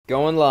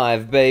Going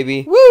live,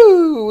 baby.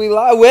 Woo!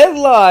 We're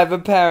live,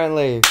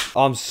 apparently.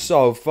 I'm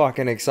so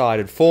fucking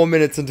excited. 4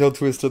 minutes until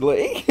Twisted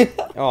League.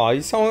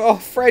 Oh,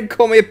 Fred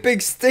called me a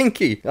big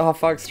stinky. Oh,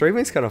 fuck.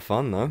 Streaming's kind of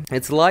fun, though.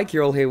 It's like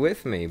you're all here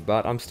with me,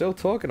 but I'm still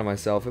talking to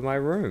myself in my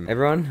room.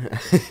 Everyone,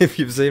 if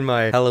you've seen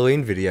my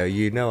Halloween video,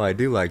 you know I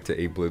do like to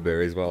eat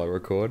blueberries while I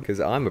record, because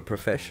I'm a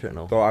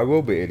professional. So I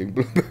will be eating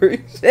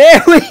blueberries.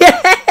 There we go!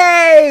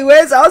 Hey,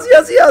 where's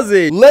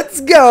Ozzy? Let's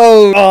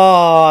go!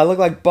 Oh, I look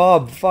like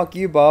Bob. Fuck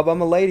you, Bob.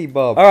 I'm a lady,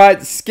 Bob.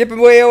 Alright, skip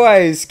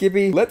away,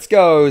 Skippy. Let's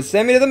go.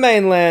 Send me to the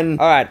mainland.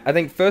 Alright, I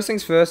think first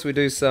things first, we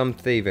do some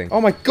thieving.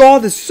 Oh my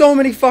god, there's so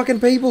many fucking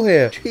people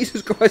here.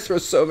 Jesus Christ, there are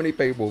so many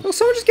people. Oh,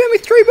 someone just gave me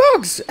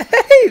 $3.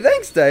 Hey,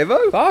 thanks,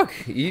 Davo. Fuck,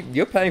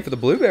 you're paying for the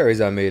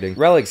blueberries I'm eating.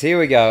 Relics, here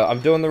we go.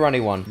 I'm doing the runny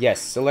one. Yes,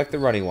 select the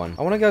runny one.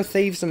 I want to go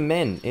thieve some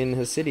men in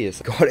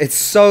Hasidius. God, it's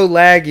so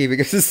laggy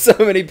because there's so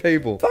many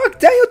people. Fuck,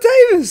 Daniel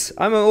Davis.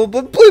 I'm all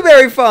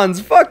blueberry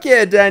funds. Fuck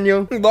yeah,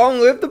 Daniel. Long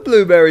live the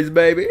blueberries,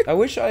 baby. I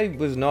wish I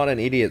was not an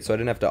idiot so I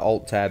didn't have to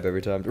alt-tab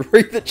every time to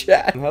read the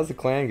chat. How's the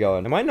clan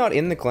going? Am I not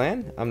in the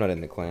clan? I'm not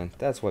in the clan.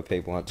 That's why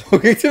people aren't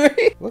talking to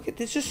me. Look at,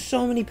 there's just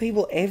so many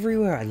people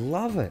everywhere. I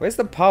love it. Where's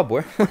the pub?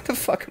 Where the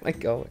fuck am I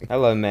going?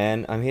 Hello,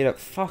 man. I'm here to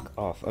fuck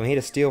off. I'm here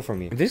to steal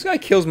from you. If this guy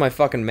kills my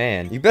fucking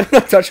man, you better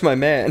not touch my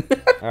man.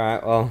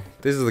 Alright, well,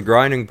 this is the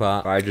grinding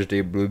part. I just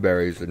eat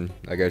blueberries and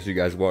I guess you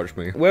guys watch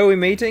me. Where are we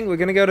meeting? We're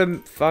gonna go to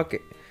fuck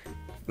it.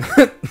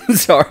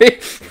 Sorry,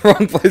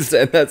 wrong place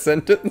to end that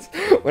sentence.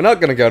 We're not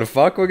gonna go to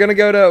fuck, we're gonna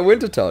go to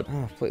Wintertot.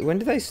 Oh, please, when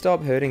do they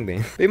stop hurting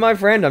me? Be my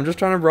friend, I'm just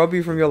trying to rob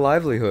you from your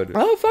livelihood.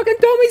 Oh, fucking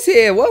Dommy's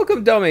here.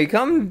 Welcome, Dommy.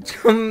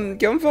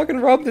 Come fucking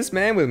rob this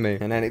man with me.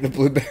 Hanannie the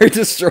Blueberry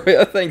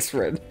Destroyer. Thanks,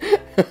 Fred.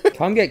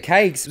 Come get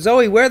cakes.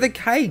 Zoe, where are the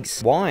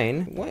cakes?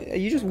 Wine? What? Are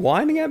you just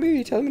whining at me? Or are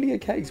you telling me to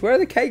get cakes? Where are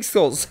the cake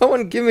stalls?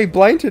 Someone give me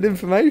blatant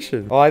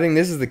information. Oh, I think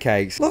this is the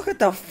cakes. Look at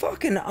the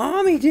fucking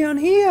army down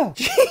here.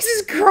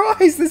 Jesus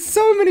Christ, there's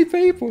so many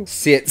people.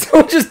 Shit,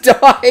 someone just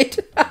died.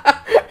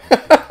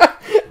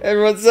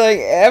 Everyone's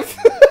saying F.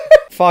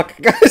 Fuck,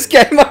 this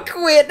game, I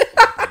quit.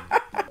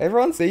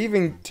 Everyone's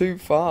thieving too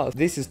fast.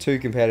 This is too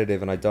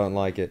competitive and I don't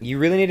like it. You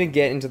really need to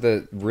get into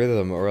the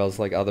rhythm or else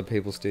like other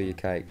people steal your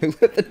cake. Who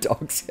let the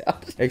dogs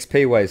out?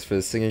 XP waste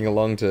for singing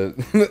along to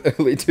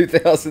early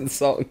 2000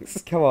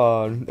 songs. Come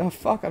on. Oh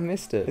fuck, I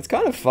missed it. It's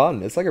kind of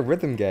fun. It's like a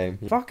rhythm game.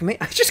 Fuck me,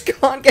 I just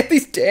can't get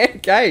these damn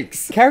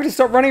cakes. Characters,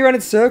 stop running around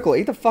in circle.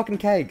 Eat the fucking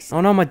cakes.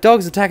 Oh no, my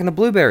dog's attacking the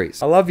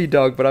blueberries. I love you,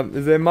 dog, but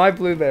they're my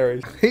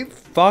blueberries. Keep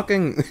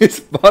fucking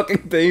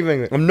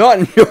thieving. I'm not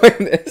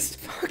enjoying this.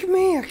 Fuck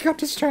me, I got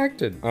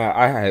distracted.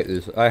 I hate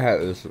this. I hate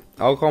this.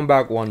 I'll come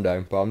back one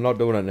day, but I'm not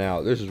doing it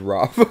now. This is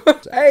rough.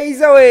 Hey,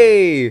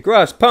 Zoe!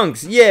 Grass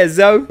punks. Yeah,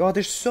 Zoe. God,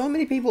 there's so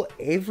many people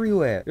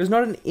everywhere. There's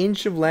not an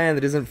inch of land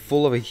that isn't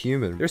full of a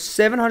human. There's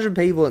 700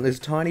 people in this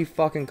tiny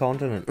fucking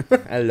continent.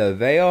 Hello,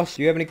 Veos.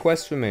 Do you have any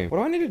quests for me? What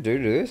do I need to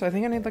do this? I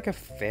think I need like a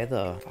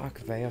feather. Fuck,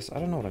 Veos. I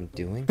don't know what I'm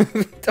doing.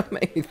 Don't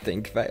make me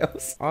think,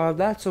 Veos. Oh,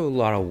 that's a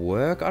lot of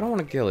work. I don't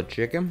want to kill a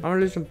chicken. I want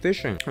to do some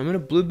fishing. I'm in a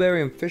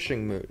blueberry and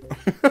fishing mood.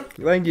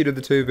 Thank you to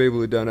the 2 people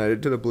who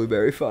donated to the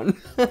blueberry fund.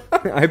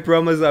 I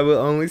promise I will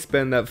only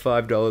spend that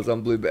 $5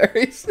 on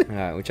blueberries.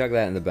 Alright, we'll chuck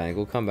that in the bank.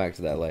 We'll come back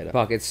to that later.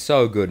 Fuck, it's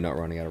so good not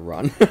running out of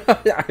run.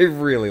 I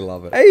really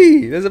love it.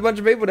 Hey, there's a bunch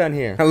of people down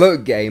here. Hello,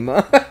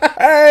 gamer.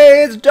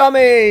 Hey, it's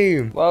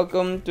Dummy.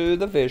 Welcome to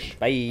the fish.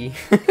 Bye.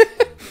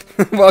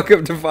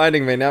 Welcome to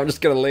finding me. Now I'm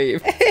just gonna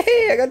leave.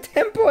 Hey, I got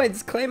 10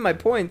 points. Claim my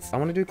points. I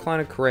want to do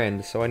Kleiner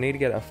Krend, so I need to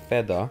get a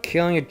feather.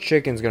 Killing a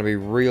chicken's gonna be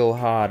real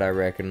hard, I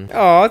reckon.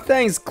 Oh,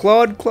 thanks,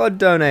 Claude. Claude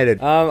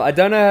donated. I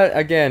don't know.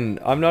 Again,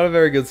 I'm not a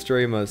very good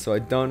streamer, so I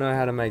don't know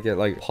how to make it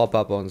like pop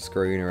up on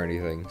screen or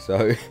anything.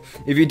 So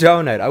if you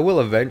donate, I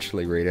will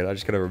eventually read it. I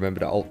just gotta remember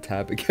to alt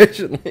tab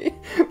occasionally.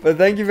 But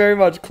thank you very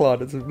much,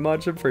 Claude. It's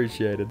much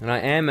appreciated. And I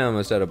am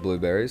almost out of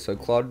blueberries, so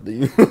Claude,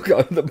 you will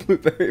go to the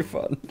blueberry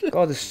fund.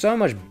 God, there's so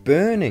much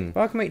burning.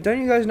 Fuck me,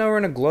 don't you guys know we're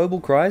in a global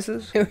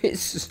crisis? There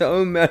is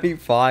so many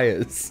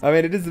fires. I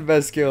mein, it is the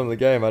best skill in the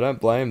game. I don't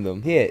blame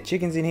them. Here,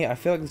 chicken's in here. I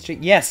feel like this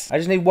chicken. Yes, I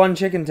just need 1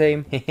 chicken,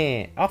 team.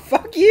 Oh,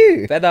 fuck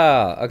you.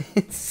 Feather.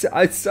 Okay,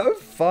 it's so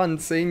fun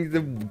seeing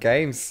the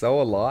game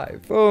so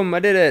alive. Boom, I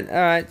did it. All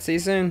right, see you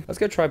soon. Let's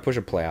go try push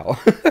a plow.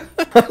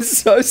 I'm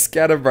so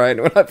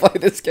scatterbrained when I play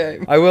this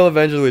game. I will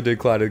eventually do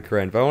Kleiner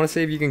Krend, but I want to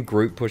see if you can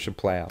group push a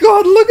plow.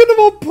 God, look at them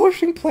all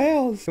pushing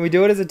plows. Can we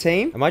do it as a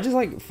team? Am I just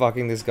like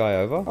fucking this guy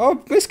over?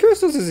 Oh, Miss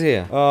Crystals is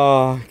here.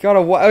 Oh,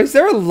 God, is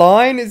there a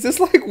line? Is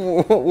this like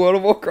World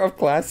of Warcraft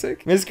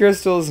Classic? Miss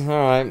Crystals, all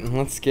right,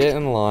 let's get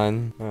in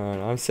line. All right,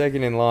 I'm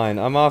second in line.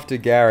 I'm after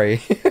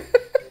Gary.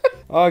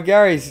 Oh,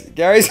 Gary's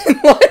in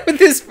line with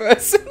this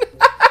person.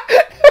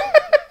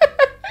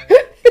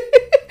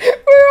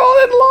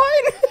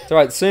 It's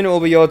alright, soon it will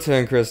be your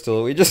turn,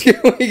 Crystal. We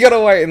gotta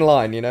wait in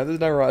line, you know? There's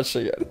no rush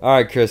yet.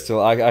 Alright,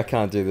 Crystal, I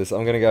can't do this.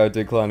 I'm gonna go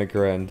do Kleiner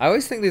Krend. I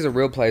always think these are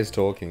real players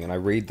talking, and I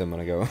read them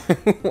and I go,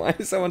 why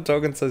is someone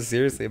talking so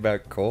seriously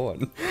about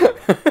corn?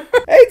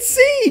 Hey, it's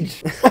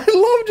Siege! I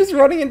love just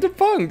running into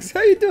punks.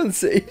 How you doing,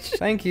 Siege?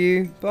 Thank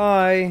you.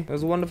 Bye. It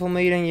was wonderful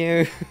meeting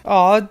you.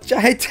 Oh,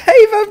 hey,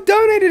 Dave, I've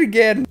donated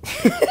again.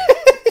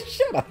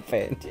 Shut up,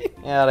 Andy.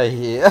 Out of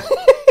here.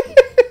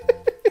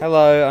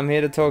 Hello, I'm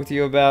here to talk to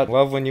you about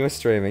love when you were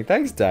streaming.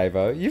 Thanks,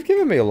 Davo. You've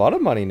given me a lot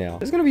of money now.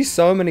 There's gonna be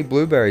so many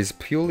blueberries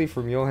purely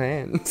from your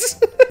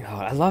hands. Oh,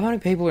 I love how many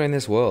people are in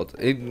this world.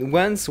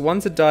 Once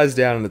it dies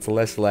down and it's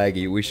less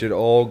laggy, we should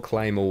all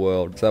claim a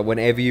world. So that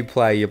whenever you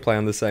play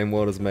on the same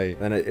world as me.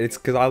 And it's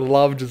because I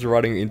love just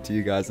running into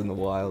you guys in the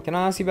wild. Can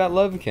I ask you about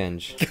love,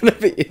 Kenj?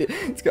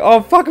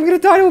 Oh, fuck, I'm gonna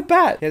die to a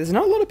bat. Yeah, there's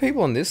not a lot of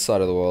people on this side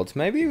of the world. So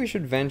maybe we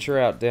should venture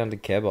out down to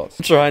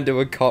Kebos. Try and do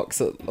a Cox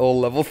at all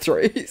level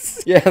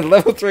 3s. Yeah,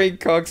 level 3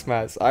 Cox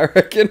mass. I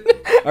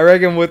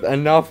reckon with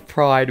enough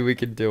pride we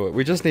can do it.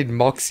 We just need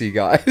moxie,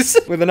 guys.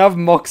 With enough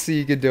moxie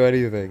you can do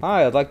anything.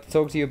 Hi, I'd like to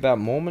talk to you about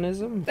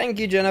Mormonism. Thank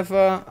you,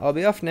 Jennifer. I'll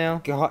be off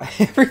now. God,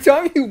 every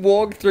time you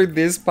walk through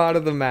this part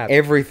of the map,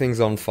 everything's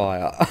on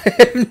fire. I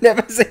have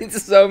never seen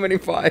so many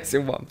fires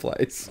in one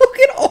place. Look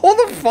at all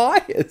the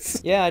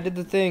fires. Yeah, I did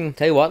the thing.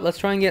 Tell you what, let's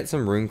try and get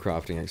some rune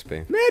crafting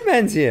XP.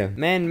 Madman's here.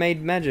 Man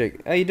made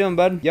magic. How you doing,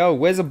 bud? Yo,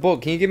 where's a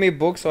book? Can you give me a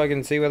book so I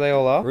can see where they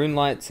all are?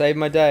 Runelight, save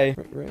my day.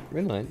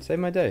 Runelight, save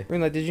my day.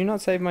 Runelight, did you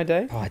not save my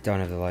day? Oh, I don't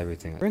have the library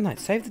thing. Runelight,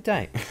 save the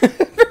day.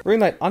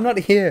 Runelight, I'm not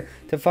here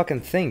to fucking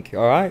think,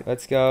 alright?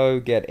 Let's go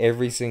get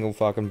every single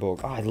fucking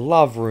book. Oh, I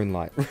love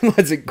Runelight.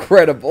 Runelight's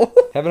incredible.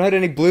 Haven't heard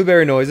any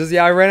blueberry noises.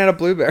 Yeah, I ran out of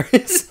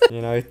blueberries.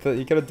 You know,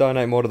 you gotta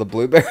donate more to the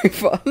blueberry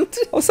fund.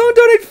 Oh, someone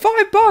donated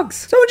 $5.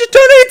 Someone just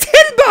donated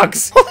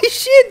 $10. Holy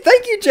shit,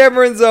 thank you,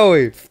 Gemma and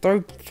Zoe.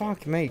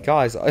 Fuck me,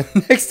 guys.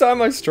 Next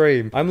time I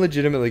stream, I'm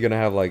legitimately gonna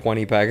have like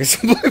 20 packets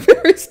of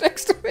blueberries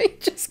next to me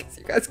just because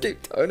you guys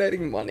keep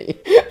donating money.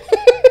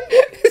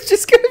 It's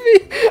just gonna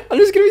be, I'm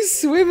just gonna be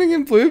swimming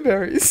in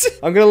blueberries.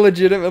 I'm gonna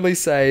legitimately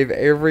save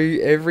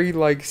every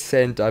like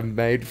cent I've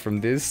made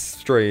from this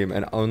stream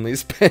and only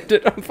spend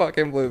it on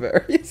fucking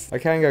blueberries. I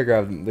can go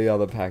grab the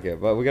other packet,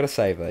 but we gotta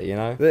save that, you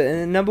know?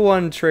 The number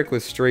one trick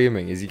with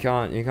streaming is you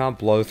can't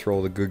blow through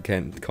all the good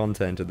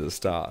content at the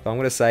start. So I'm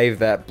gonna save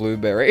that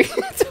blueberry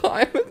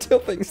time until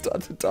things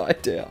start to die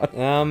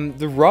down.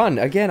 The run,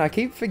 again, I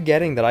keep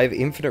forgetting that I have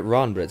infinite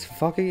run, but it's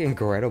fucking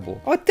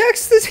incredible. Oh,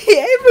 Dexter's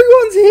here,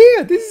 everyone's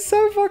here. This is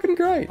so fucking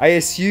great. I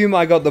assume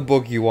I got the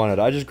book you wanted.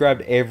 I just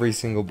grabbed every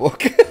single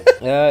book.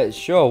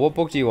 Sure, what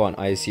book do you want?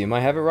 I assume I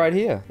have it right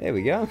here. There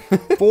we go.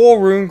 4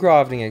 rune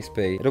crafting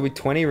XP. It'll be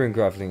 20 rune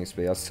crafting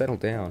XP. I'll settle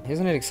down.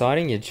 Isn't it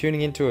exciting? You're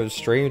tuning into a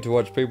stream to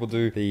watch people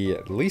do the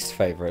least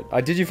favorite.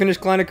 Did you finish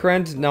Kleiner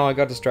Krent? No, I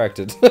got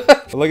distracted.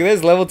 Look at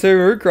this, level 2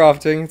 rune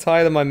crafting. It's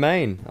higher than my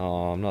main.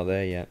 Oh, I'm not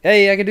there yet.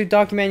 Hey, I can do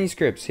dark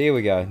manuscripts. Here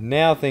we go.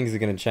 Now things are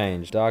gonna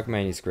change. Dark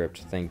manuscript.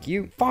 Thank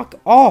you. Fuck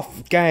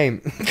off,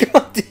 game.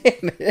 God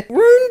damn it.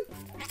 Rune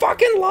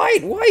fucking light.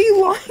 Why are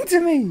you lying to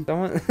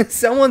me?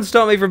 Someone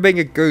stop me from being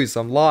a goose.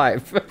 I'm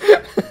live.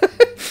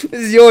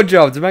 This is your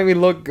job to make me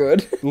look good.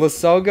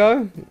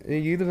 Lasogo, are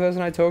you the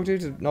person I talk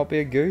to not be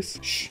a goose?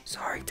 Shh.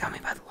 Sorry, tell me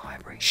about the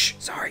library. Shh.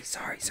 Sorry.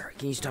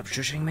 Can you stop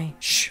shushing me?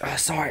 Shh.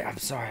 Sorry. I'm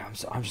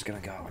just gonna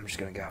go.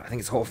 I think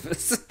it's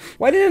Horfus.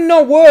 Why did it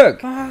not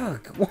work?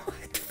 Fuck.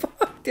 What the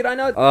fuck? Did I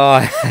not? Oh,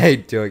 I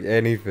hate doing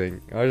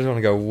anything. I just want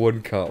to go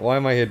woodcut. Why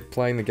am I here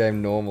playing the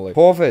game normally?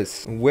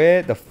 Horfus,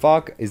 where the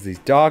fuck is these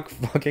dark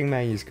fucking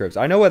manuscripts?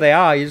 I know where they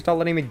are. You're just not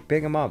letting me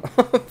pick them up.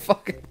 I'm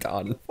fucking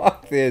done.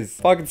 Fuck this.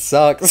 Fucking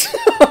sucks.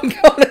 I'm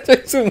gonna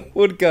do some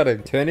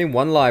woodcutting. Turn in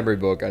 1 library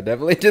book. I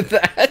definitely did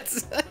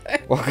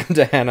that. Welcome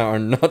to Hannah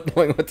on not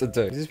knowing what to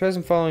do. Is this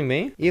person following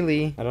me?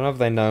 Illy. I don't know if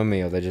they know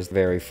me or they're just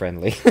very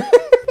friendly.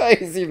 I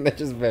assume they're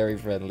just very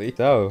friendly.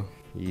 So,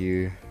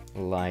 you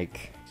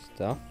like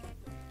stuff?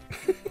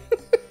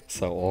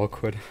 So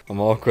awkward. I'm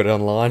awkward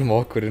online, I'm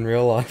awkward in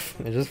real life.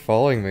 They're just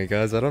following me,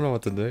 guys. I don't know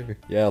what to do.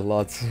 Yeah,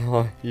 lots.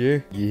 Oh,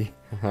 you? Yeah.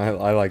 I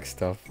like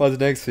stuff. What's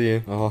next for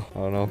you? Oh, I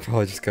don't know. I'll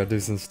probably just go do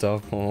some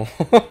stuff. Oh,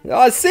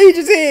 oh, Siege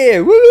is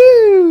here!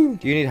 Woo!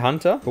 Do you need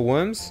Hunter for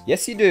worms?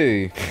 Yes, you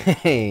do.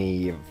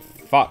 Hey,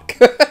 fuck.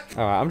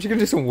 Alright, I'm just gonna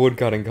do some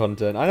woodcutting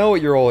content. I know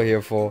what you're all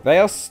here for.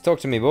 Veos, talk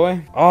to me,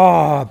 boy.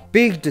 Oh,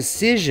 big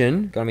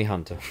decision. Gonna be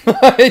Hunter.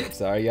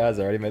 Sorry, guys.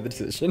 I already made the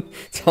decision.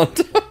 It's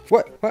Hunter.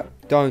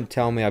 What? Don't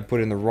tell me I put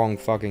it in the wrong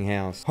fucking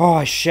house. Oh,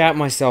 I shat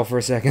myself for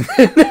a second.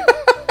 Fuck,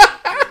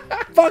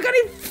 I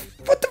need...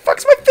 What the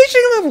fuck's my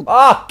fishing level?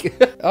 Fuck!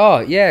 Oh,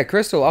 yeah,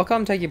 Crystal, I'll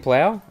come take your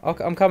plow.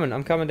 I'm coming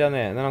down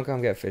there, and then I'll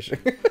come get fishing.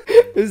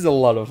 This is a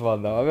lot of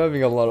fun, though. I'm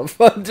having a lot of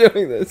fun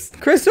doing this.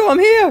 Crystal, I'm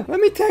here. Let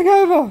me take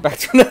over. Back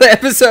to another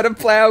episode of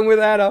Plowing with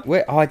Anna.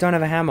 Where? Oh, I don't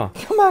have a hammer.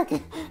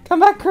 Come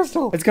back,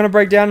 Crystal. It's gonna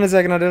break down in a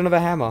second. I don't have a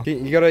hammer.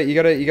 You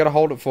gotta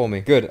hold it for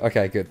me. Good.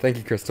 Okay, good. Thank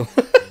you, Crystal.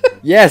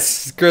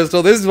 Yes,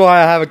 Crystal, this is why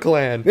I have a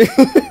clan.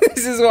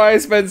 This is why I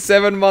spent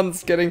 7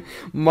 months getting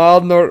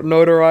mild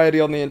notoriety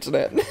on the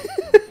internet.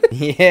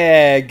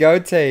 Yeah, go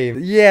team.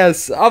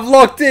 Yes, I've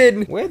locked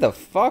in. Where the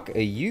fuck are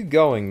you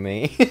going,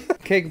 me?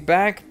 Kick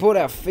back, put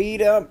our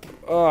feet up.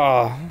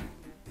 Oh,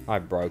 I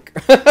broke.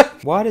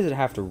 Why does it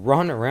have to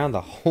run around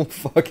the whole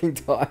fucking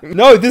time?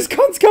 No, this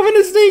cunt's coming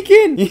to sneak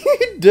in.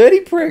 You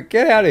dirty prick.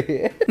 Get out of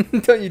here.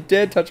 Don't you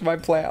dare touch my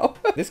plow.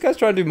 This guy's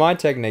trying to do my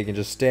technique and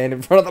just stand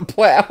in front of the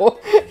plow.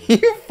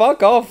 You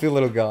fuck off, you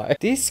little guy.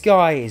 This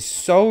guy is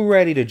so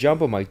ready to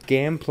jump on my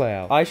damn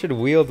plow. I should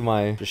wield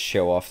my... Just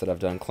show off that I've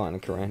done Klein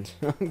and Current.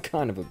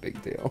 Kind of a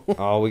big deal.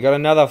 Oh, we got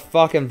another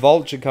fucking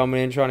vulture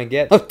coming in trying to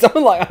get... I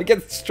don't like... I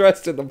get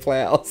stressed at the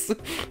plows.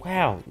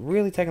 Wow,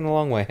 really taking the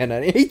long way,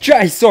 Hanannie.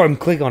 I saw him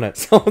click on it.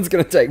 Someone's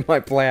gonna take my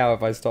plow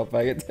if I stop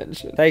paying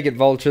attention. Take it,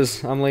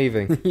 vultures. I'm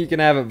leaving. You can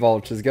have it,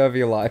 vultures. Go for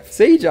your life.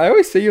 Siege, I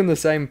always see you in the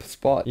same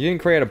spot. You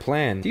didn't create a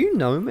plan. Do you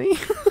know me?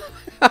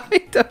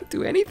 I don't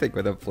do anything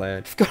with a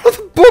plan. I've got all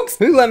the books.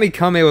 Who let me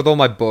come here with all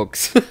my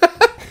books?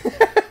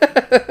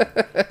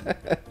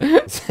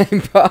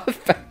 Same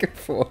path, back and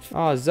forth.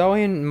 Oh,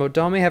 Zoe and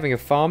Modami having a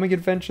farming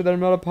adventure that I'm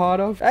not a part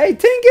of. Hey,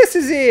 Tinkus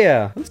is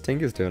here! What's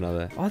Tinkus doing over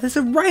there? Oh, there's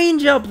a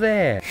range up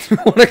there! I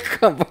want to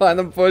come behind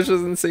the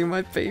bushes and see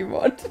my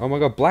P-mod. Oh my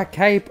god, black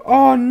cape.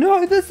 Oh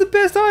no, that's the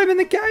best item in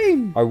the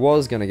game! I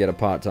was gonna get a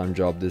part-time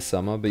job this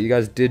summer, but you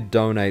guys did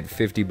donate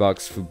 50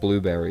 bucks for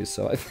blueberries,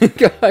 so I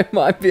think I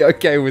might be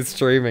okay with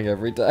streaming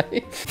every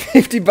day.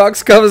 50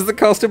 bucks covers the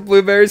cost of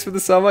blueberries for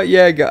the summer?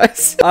 Yeah,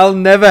 guys. I'll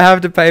never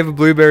have to pay for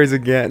blueberries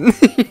again.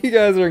 You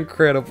guys are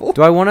incredible.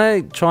 Do I want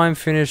to try and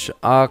finish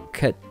I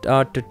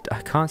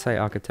can't say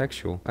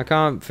architectural. I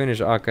can't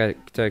finish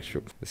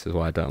architectural. This is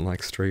why I don't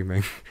like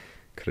streaming.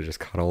 Could have just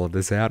cut all of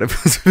this out of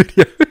this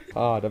video.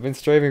 Hard. I've been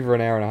streaming for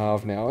an hour and a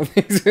half now.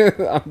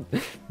 I'm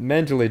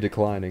mentally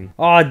declining.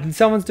 Oh,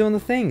 someone's doing the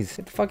things.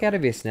 Get the fuck out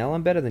of here, Snell.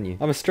 I'm better than you.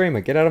 I'm a streamer.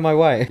 Get out of my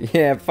way.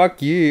 Yeah,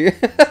 fuck you.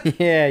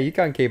 Yeah, you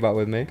can't keep up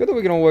with me. Good that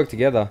we can all work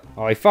together.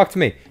 Oh, he fucked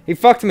me. He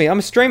fucked me. I'm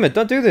a streamer.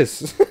 Don't do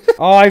this.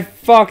 Oh, I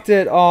fucked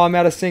it. Oh, I'm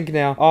out of sync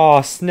now.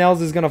 Oh,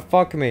 Snells is gonna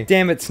fuck me.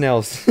 Damn it,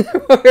 Snells.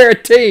 We're a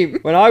team.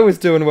 When I was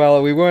doing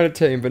well, we weren't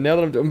a team, but now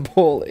that I'm doing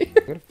poorly.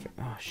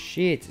 Oh,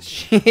 shit.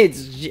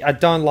 I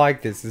don't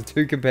like this. It's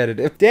too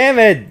competitive. Damn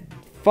it.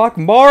 Fuck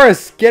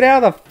Morris! Get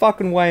out of the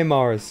fucking way,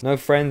 Morris. No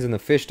friends in the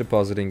fish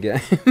depositing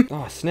game.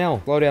 Oh, Snell.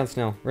 Blow down,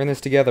 Snell. We're in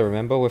this together,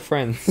 remember? We're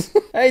friends.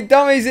 Hey,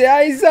 Tommy's here.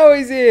 Hey,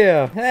 Zoe's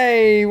here.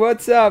 Hey,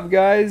 what's up,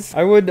 guys?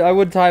 I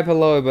would type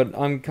hello, but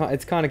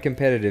it's kind of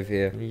competitive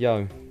here.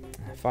 Yo.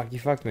 Fuck, you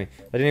fucked me.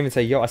 I didn't even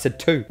say yo, I said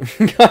two.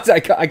 Guys, I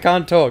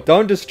can't talk.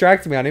 Don't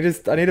distract me. I need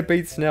to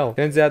beat Snell.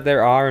 Turns out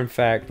there are, in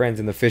fact, friends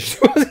in the fish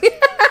depositing.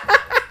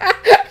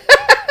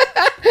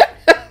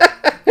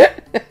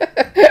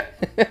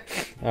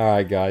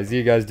 Alright guys,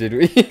 you guys did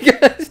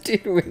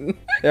win.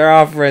 There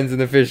are friends in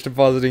the fish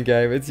depositing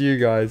game. It's you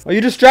guys. Oh,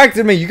 you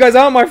distracted me. You guys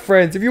aren't my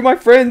friends. If you were my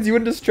friends, you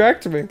wouldn't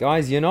distract me.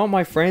 Guys, you're not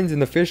my friends in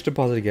the fish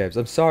depositing games.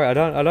 I'm sorry. I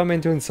don't mean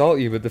to insult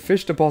you, but the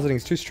fish depositing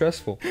is too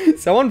stressful.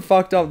 Someone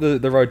fucked up the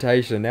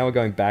rotation. Now we're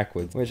going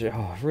backwards, which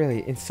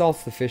really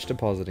insults the fish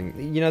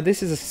depositing. You know,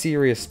 this is a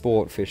serious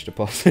sport, fish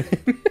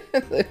depositing.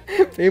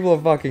 People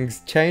are fucking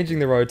changing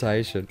the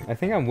rotation. I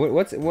think I'm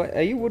what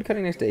are you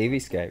woodcutting next to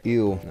Eevescape?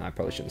 Ew. No, I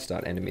probably shouldn't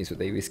start enemies with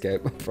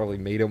Eevescape. I'll probably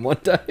meet him one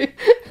day.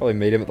 Probably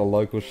meet him at the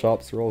local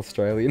shops. We're all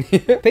Australian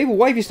here. People,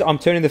 wait, I'm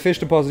turning the fish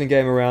depositing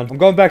game around. I'm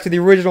going back to the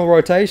original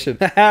rotation.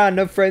 Haha,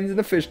 no friends in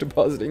the fish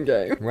depositing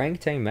game. Rank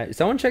team match.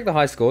 Someone check the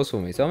high scores for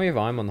me. Tell me if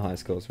I'm on the high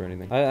scores or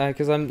anything.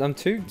 Because I'm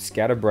too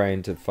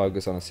scatterbrained to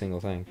focus on a single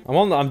thing.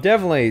 I'm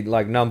definitely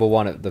like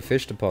 #1 at the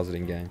fish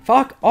depositing game.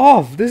 Fuck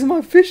off! This is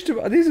my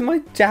this is my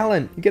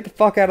talent. Get the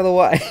fuck out of the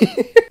way.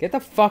 Get the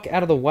fuck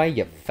out of the way,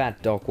 you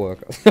fat dock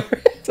worker.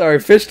 Sorry,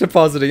 fish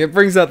depositing. It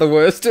brings out the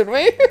worst in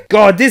me.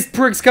 God, this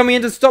prick's coming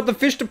in to stop the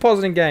fish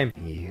depositing game.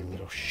 You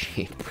little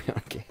shit,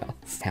 brown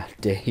cows. How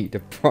dare you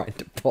try and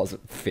deposit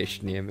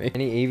fish near me?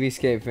 Any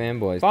Eevescape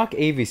fanboys? Fuck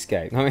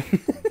Eevescape. I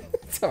mean...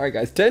 Sorry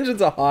guys,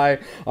 tensions are high.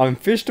 I'm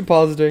fish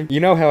depositing. You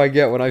know how I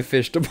get when I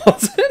fish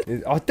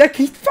deposit. Oh,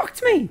 he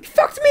fucked me! He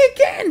fucked me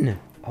again!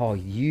 Oh,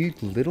 you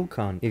little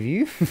cunt. If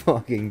you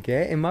fucking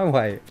get in my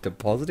way of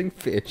depositing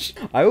fish,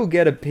 I will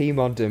get a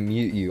P-mod to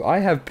mute you. I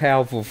have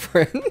powerful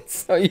friends.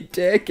 So you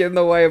dare get in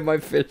the way of my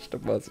fish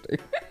depositing.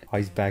 Oh,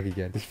 he's back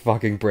again. This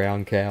fucking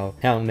brown cow.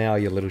 How now,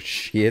 you little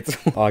shit?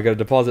 Oh, I gotta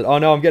deposit. Oh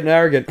no, I'm getting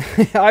arrogant.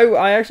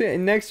 I actually,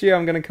 next year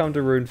I'm gonna come to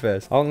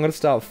RuneFest. I'm gonna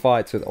start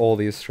fights with all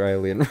the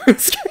Australian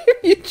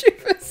RuneScape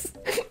YouTubers.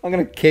 I'm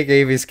gonna kick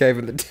Eevescape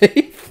in the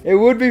teeth. It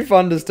would be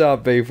fun to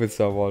start beef with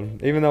someone,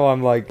 even though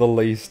I'm like the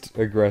least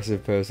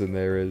aggressive person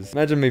there is.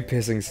 Imagine me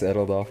pissing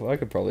Settled off. I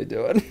could probably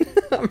do it.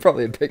 I'm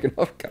probably a big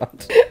enough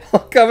cunt. I'll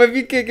come if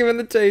you kick him in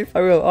the teeth.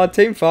 I will. Oh,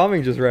 Team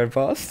Farming just ran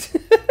past.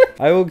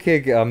 I will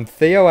kick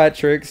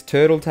Theoatrix,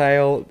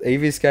 Turtletail,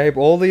 Eevescape,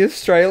 all the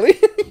Australian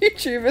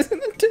YouTubers in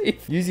the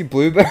teeth. Use your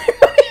blueberry.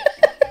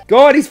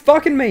 God, he's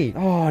fucking me.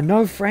 Oh,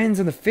 no friends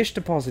in the fish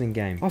depositing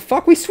game. Oh,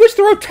 fuck, we switched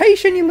the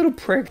rotation, you little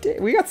prick.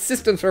 We got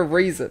systems for a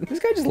reason. This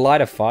guy just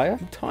light a fire.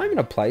 Time and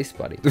a place,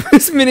 buddy.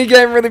 This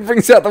minigame really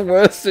brings out the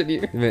worst in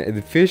you.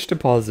 The fish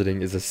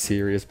depositing is a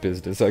serious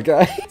business,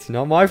 okay? It's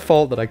not my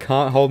fault that I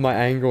can't hold my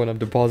anger when I'm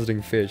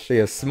depositing fish. Be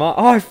a smart...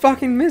 Oh, I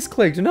fucking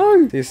misclicked.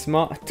 No. Be a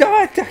smart...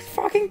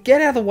 Fucking get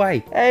out of the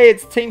way. Hey,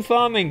 it's Team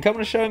Farming. Come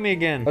to show me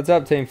again. What's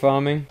up, Team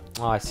Farming?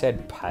 Oh, I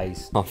said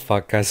pace. Oh,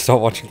 fuck, guys,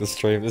 stop watching the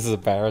stream. This is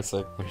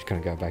embarrassing. I'm just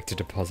gonna go back to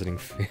depositing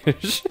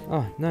fish.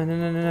 Oh, no, no,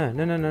 no, no,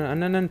 no, no, no,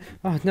 no, no, no.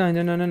 Oh, no,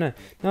 no, no, no, no.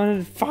 No,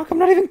 no, fuck, I'm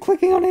not even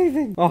clicking on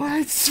anything. Oh,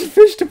 it's,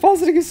 fish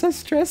depositing is so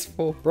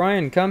stressful.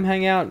 Brian, come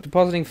hang out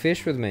depositing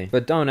fish with me.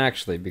 But don't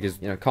actually, because,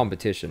 you know,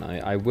 competition.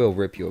 I will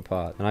rip you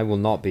apart. And I will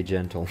not be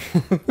gentle.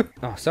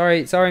 Oh,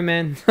 sorry,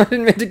 man. I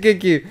didn't mean to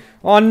kick you.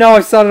 Oh, no,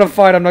 I started a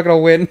fight. I'm not gonna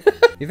win.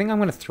 You think I'm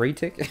gonna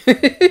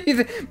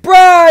 3-tick?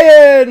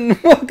 Brian!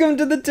 Welcome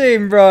to the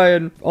team,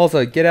 Brian.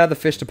 Also, get out of the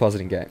fish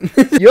depositing game.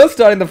 You're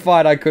starting the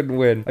fight I couldn't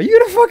win. Are you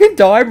gonna fucking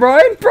die,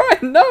 Brian?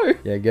 Brian, no!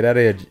 Yeah, get out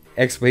of here.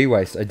 XP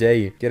waste, I dare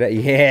you. Get out.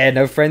 Yeah,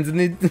 no friends in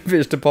the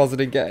fish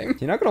depositing game.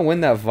 You're not gonna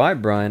win that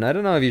fight, Brian. I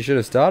don't know if you should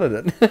have started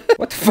it.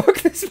 What the fuck,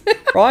 this man?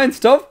 Brian,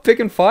 stop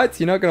picking fights.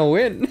 You're not gonna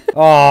win.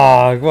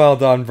 Oh, well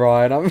done,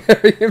 Brian. I'm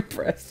very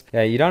impressed.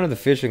 Yeah, you don't have the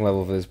fishing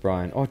level for this,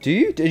 Brian. Oh, do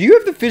you? Do you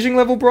have the fishing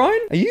level, Brian?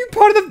 Are you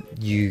part of the...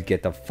 You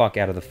get the fuck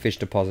out of the fish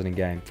depositing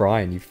game.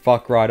 Brian, you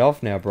fuck right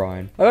off now,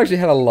 Brian. I've actually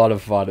had a lot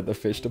of fun at the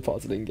fish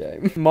depositing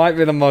game. Might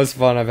be the most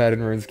fun I've had in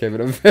RuneScape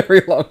in a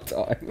very long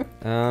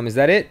time. Is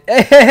that it?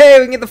 Hey,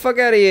 we can get the fuck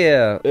out of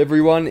here.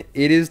 Everyone,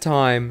 it is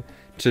time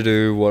to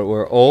do what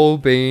we're all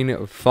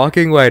been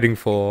fucking waiting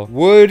for.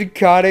 Wood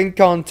cutting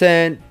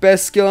content.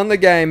 Best skill in the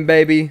game,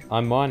 baby.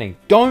 I'm mining.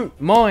 Don't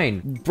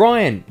mine.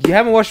 Brian, you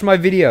haven't watched my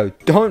video.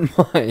 Don't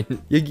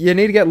mine. You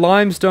need to get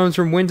limestones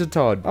from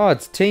Wintertodd. Oh,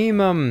 it's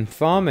team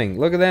farming.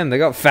 Look at them. They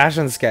got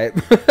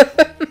Fashionscape.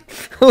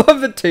 I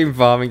love the team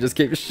farming just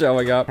keeps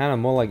showing up. Hannah,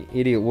 more like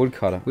idiot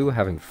woodcutter. We were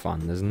having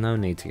fun. There's no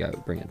need to go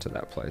bring it to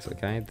that place,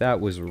 okay?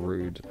 That was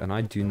rude, and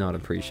I do not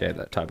appreciate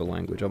that type of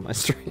language on my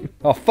stream.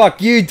 Oh,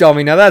 fuck you,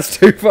 Dommy. Now that's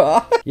too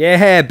far.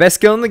 Yeah, best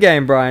skill in the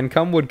game, Brian.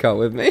 Come woodcut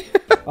with me.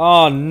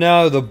 Oh,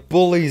 no, the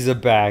bullies are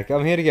back.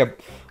 I'm here to get...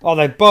 Oh,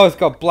 they both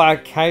got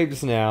black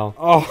capes now.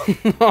 Oh,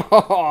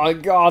 oh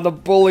God, the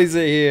bullies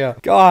are here.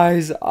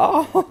 Guys,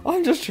 oh,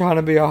 I'm just trying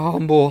to be a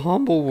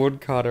humble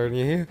woodcutter, and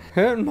you're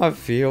hurting my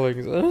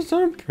feelings. I just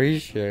don't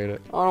appreciate it.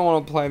 I don't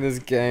want to play this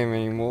game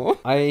anymore.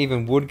 I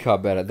even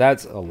woodcut better.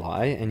 That's a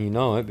lie, and you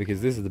know it,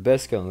 because this is the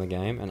best skill in the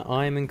game, and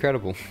I am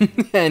incredible.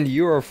 And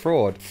you're a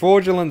fraud.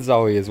 Fraudulent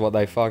Zoe is what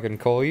they fucking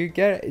call you.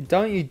 Get it?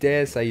 Don't you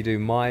dare say you do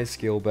my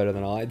skill better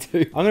than I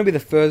do. I'm gonna be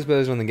the first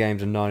person in the game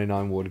to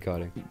 99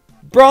 woodcutting.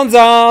 Bronze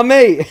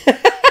Army!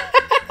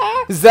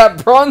 Is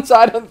that bronze?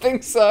 I don't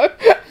think so.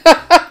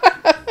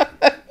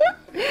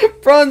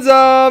 Bronze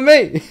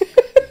Army!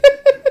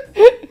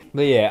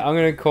 But yeah, I'm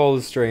going to call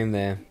the stream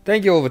there.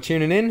 Thank you all for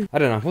tuning in. I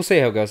don't know. We'll see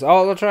how it goes.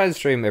 I'll try to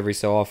stream every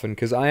so often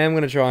because I am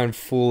going to try and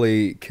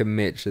fully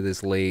commit to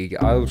this league.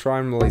 I will try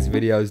and release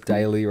videos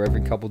daily or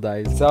every couple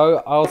days.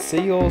 So I'll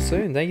see you all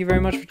soon. Thank you very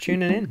much for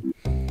tuning in.